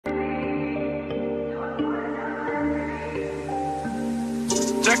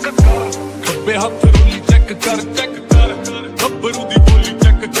Check कर खब्बे हाथ रोली चेक कर गब्बरू दी बोली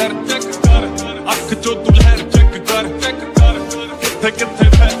चेक कर अख चो तू लहर चेक कर किथे किथे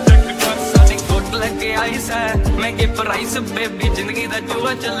है चेक कर साडी कोट लगे आइस है महंगे प्राइस बेबी जिंदगी दा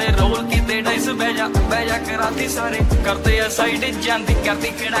जुआ चले रोल कीते डाइस बह जा कराती सारे करते आ साइड जांदी करती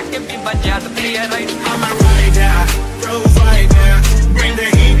खड़ा के भी बजात ते right I'm a rider, provider, bring the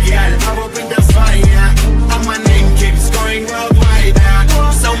heat, girl. I will bring the fire. And my name keeps going worldwide.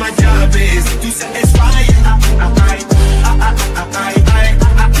 So my job is to satisfy.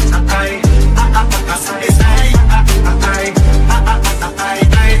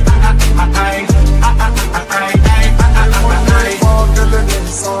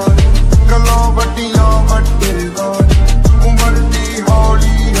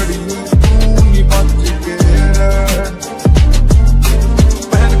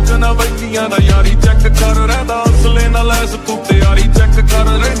 यारी चेक कर रहा असले ना लैस तू तैयारी चेक कर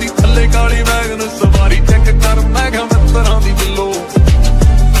रही थले काली वैगन सवारी चेक कर मैं मित्रा दी बिलो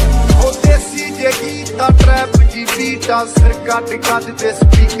देसी जे गीता ट्रैप जी बीटा सिर कट कद ते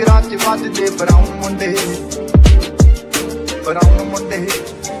स्पीकरां च वजदे ब्राउन मुंडे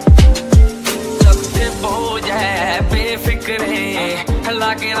लगते बोझ है बेफिक्रे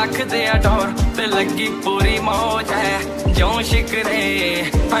लाके रख दे डोर ते लगी पूरी मौज है जो शिकरे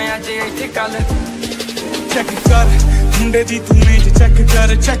आया जे इत्थे कल चेक कर मुंडे दी तू रेंज चेक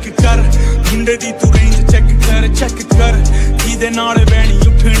कर मुंडे दी तू रेंज चेक कर किदे नाल बैणी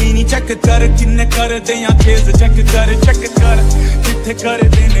उठनी नहीं चेक कर किन्ने कर दे या खेज चेक कर किथे कर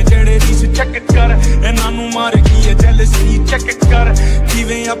दे ने जेड़े रीस चेक कर इन्हां नू मार की है जेलसी चेक कर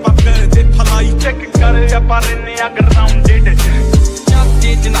किवें आपां कर दे फलाई चेक कर आपां रहने आ ग्राउंडेड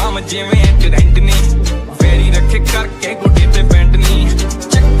चाचे जनाम जिवें ट्रेंड ने फेरी रखे करके गुड्डे ते बैंड नी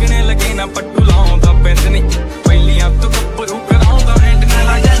चकने लगे ना पट्टू लाउंदा पेंद नी पहलियां तो गब्बरू कराउंदा एंड ना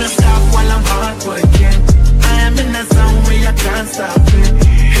I gotta stop while I'm hard working. I am in that zone where I can't stop it.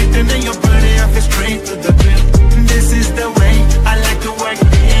 Hitting in your body, I feel straight to the pit. This is the way I like to work it.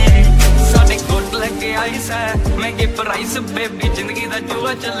 साडे coat लगे ice है महंगे price baby जिंदगी दा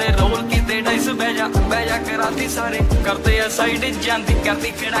जुआ चले role कीते dice बह जा कराती सारे करते आ साइड जांदी करती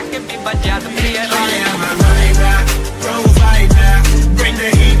खड़ा के भी बजात ते I am a rider, provider, bring the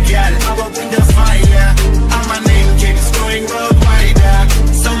heat, girl. I will bring the fire. And my name keeps going worldwide.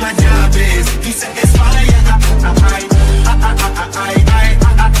 So my job is to satisfy.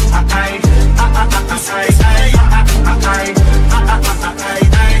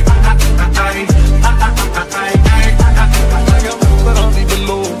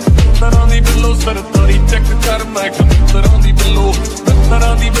 Sardari check कर मैं मित्रा दी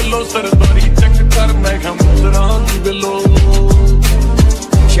बिलो सरदारी चेक कर मैं मित्रा दी बिलो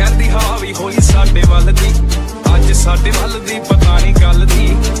शहर दी हवा भी होई साडे वल दी अज साडे वल दी पता नहीं गल दी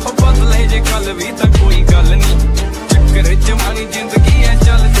ओ बदले जे कल भी तां कोई गल नहीं चक्कर च मारी जिंदगी है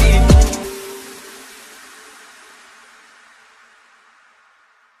चलदी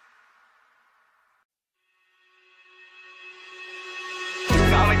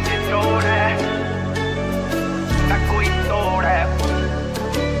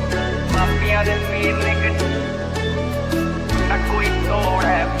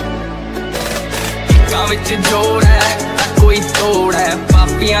विच जोड़ है कोई तोड़ है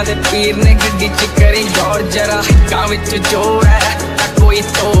पापियां दे पीर ने गड्डी च करी गौर जरा हिक्कां विच जोड़ है कोई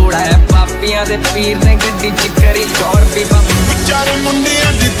तोड़ है पापियां दे पीर ने गड्डी च करी गौर भी बेचारे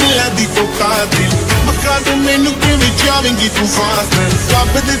मुंडियां दे दिलां दी तो कातिल मक्का दे मैनू किवें जावेंगी तू फास्ट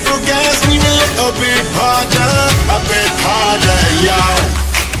रब दे तो गैस नी मिले अबे भाजा यार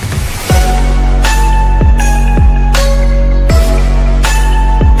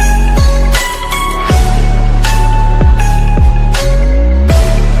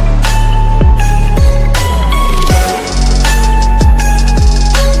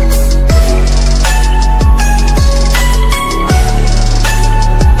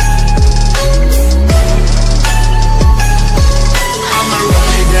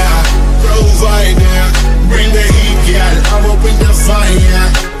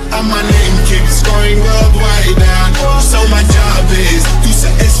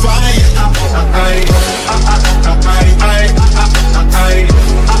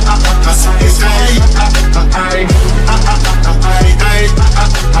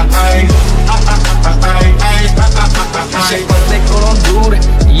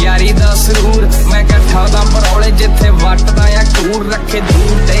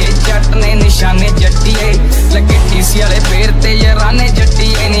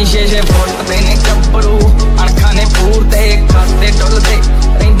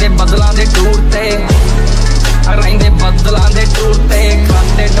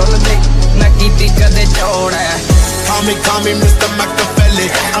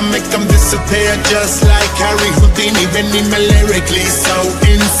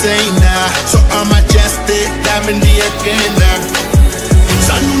say now. So I'm a just it, I'm in the again.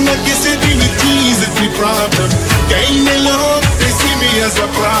 Sanu na kisi di ni cheese is the problem. Kahin log they see me as a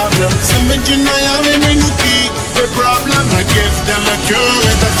problem. Samajh na aave mainu ki the problem. I give them a cure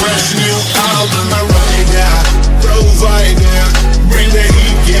with a fresh new album. I ride out, provider, bring the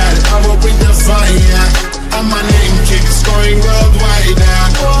heat, yeah. I will bring the fire. And my name kicks going worldwide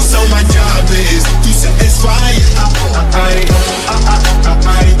now. So my job is to satisfy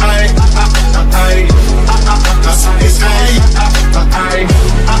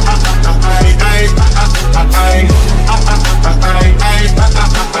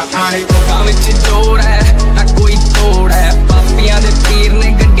काम विच जोड़ है ना कोई तोड़ है, पापियां दे तीर ने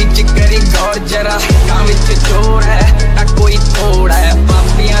गड्डी च करी गौर जरा। काम विच जोड़ है ना कोई तोड़ है,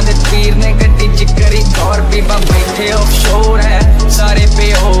 पापियां दे तीर ने गड्डी च करी गौर। बीबा बैठे ऑफशोर है, सारे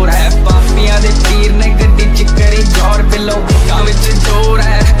बेहोर है, पापियां दे तीर ने गड्डी च करी गौर बिलो। काम विच जोड़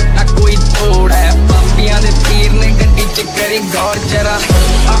है ना कोई तोड़ है, पापियां दे तीर ने गड्डी च करी गौर जरा।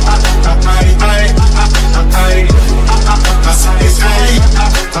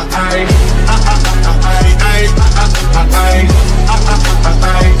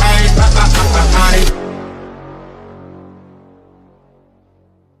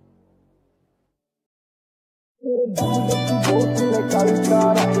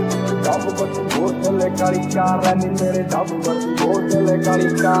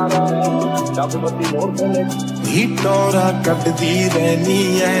 टोरा कटदी रहनी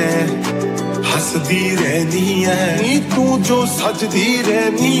है, हसदी रहनी है, नी तू जो सजदी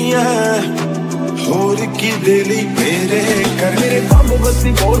रहनी है। होर की दिली मेरे कर मेरे बाबू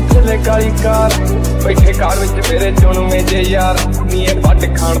बत्ती बोल चले काली कार, बैठे कार विच मेरे चुनवे जे यार। नीए पट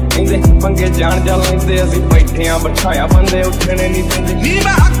खाण पींदे पंगे जान जा लैंदे, असीं बैठे आ बिठाया बंदे उठने नहीं दिंदे। नी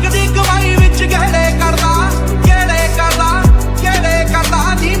मैं हक दी कमाई विच गहरे करदा, गहरे करदा, गहरे करदा।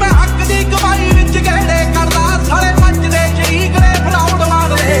 नी मैं हक दी कमाई विच गहरे करदा, सारे मचदे शरीक ने फराउड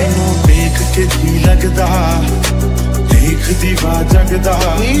मारदे। देख के जी लगदा, देख दीवा जगदा,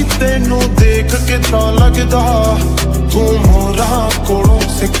 नी तेनू देख के ता लगदा। तू मोरा कोलों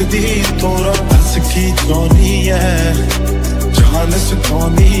सिखदी तोरा हस की चाहनी है, जान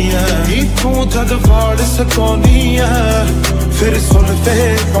सतानी है, नी तू जद वाड़ सतानी है। फिर सुन ते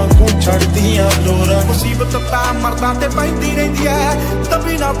वांगू चढ़दियां लोरा। मुसीबत पै मरदा ते पैंदी रहिंदी है,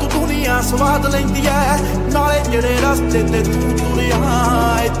 तभी ना तू दुनिया स्वाद लैंदी है। नाले जेड़े रस्ते ते तू तुरिया,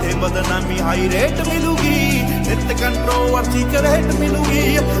 इत्थे बदनामी हाई रेट मिलूगी, नित कंट्रोवर्सी करेट मिलूगी,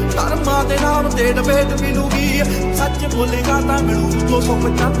 धर्मा दे नाम ते डिबेट मिलूगी। सच बोलेगा तां मिलू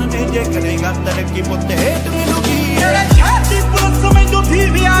 295, जे करेगा तरक्की पुत्त हेट मिलूगी। तेरे शहर दी पुलिस मैनू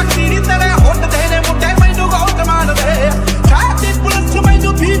भी आखदी नी, तेरे हुंड दे ने मुंडे मैनू गौत मारदे। शहर दी पुलिस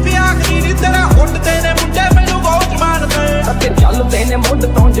मैनू भी आखदी नी, तेरे हुंड दे ने मुंडे मैनू गौत मारदे। अते चलदे ने मुंड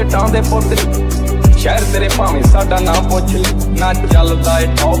तों जटां दे पुੱਤ, शहर तेरे भावें साडा ना पुੱਛ ना चलदा ए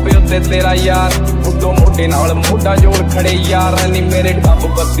टॉप उत्ते तेरा यार। उदों मोढे नाल मोढा जोड़ खड़े यार। नी मेरे डब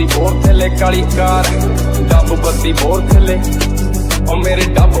बत्ती बोर थले काली कार, डब बत्ती बोर थले ओ मेरे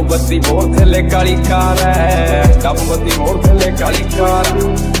डब बत्ती बोर थले काली कार है, डब बत्ती बोर थले काली कार।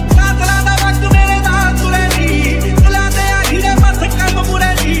 कातला दा वक्त मेरे नाल तुरे नी, तुला दे हीरे मथ कम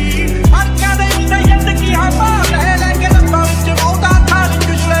मुरे नी, हरका दे नयन की हवा रह लेके लंबा विच मोटा थाल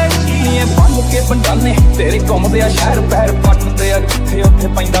चुले नी। ये बन के पंडाने तेरे घुमदे आ शहर पैर पटदे आ, जिथे उत्थे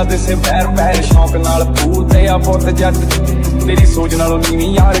पैंदा दिसे पैर पैर। शौक नाल पूरदे आ पुੱਤ जट, तेरी सोच नालों नीवी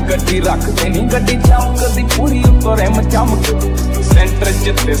यार गड्डी रखदे नी। गड्डी चमकदी पूरी उत्तों रिम चमक, सेंटर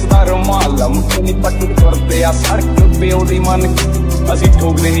च दिसदा रुमाल लमके नी। पट्टू तुरदे आ सड़क प्यो दी मन के, असीं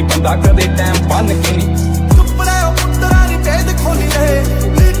ठोकदे नी बंदा कदे टाइम बन के नी। चुपड़े पुत्तरां दी भेद खोली दे,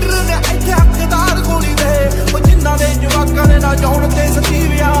 लीडर ने इत्थे हकदार गोली दे। ओ जिन्हां दे जवाकां ने ना जाउण ते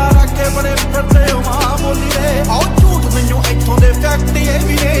सतीव यार आखे बड़े फिरदे ओ मां बोली दे। आओ झूठ मैनू इत्थों दे फैक्ट ये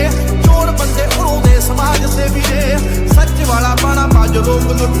भी ने, चोर बंदे उरों दे समाज सेवी ने। सच वाला बाणा बाज लोग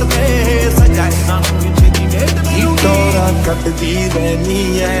लुटदे, सजा इन्हां नूं छेती भेद मिलूगी। टोरा कटदी रहनी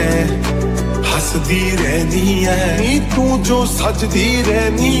है, हसदी रहनी है, नी तू जो सजदी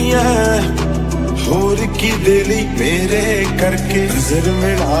रहनी है। होर की दिली मेरे करके नजर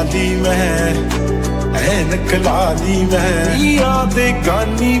मिला ली मैं, ऐनक ला ली मैं, याद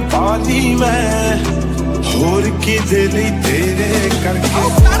गानी पाली मैं। होर की दिली तेरे करके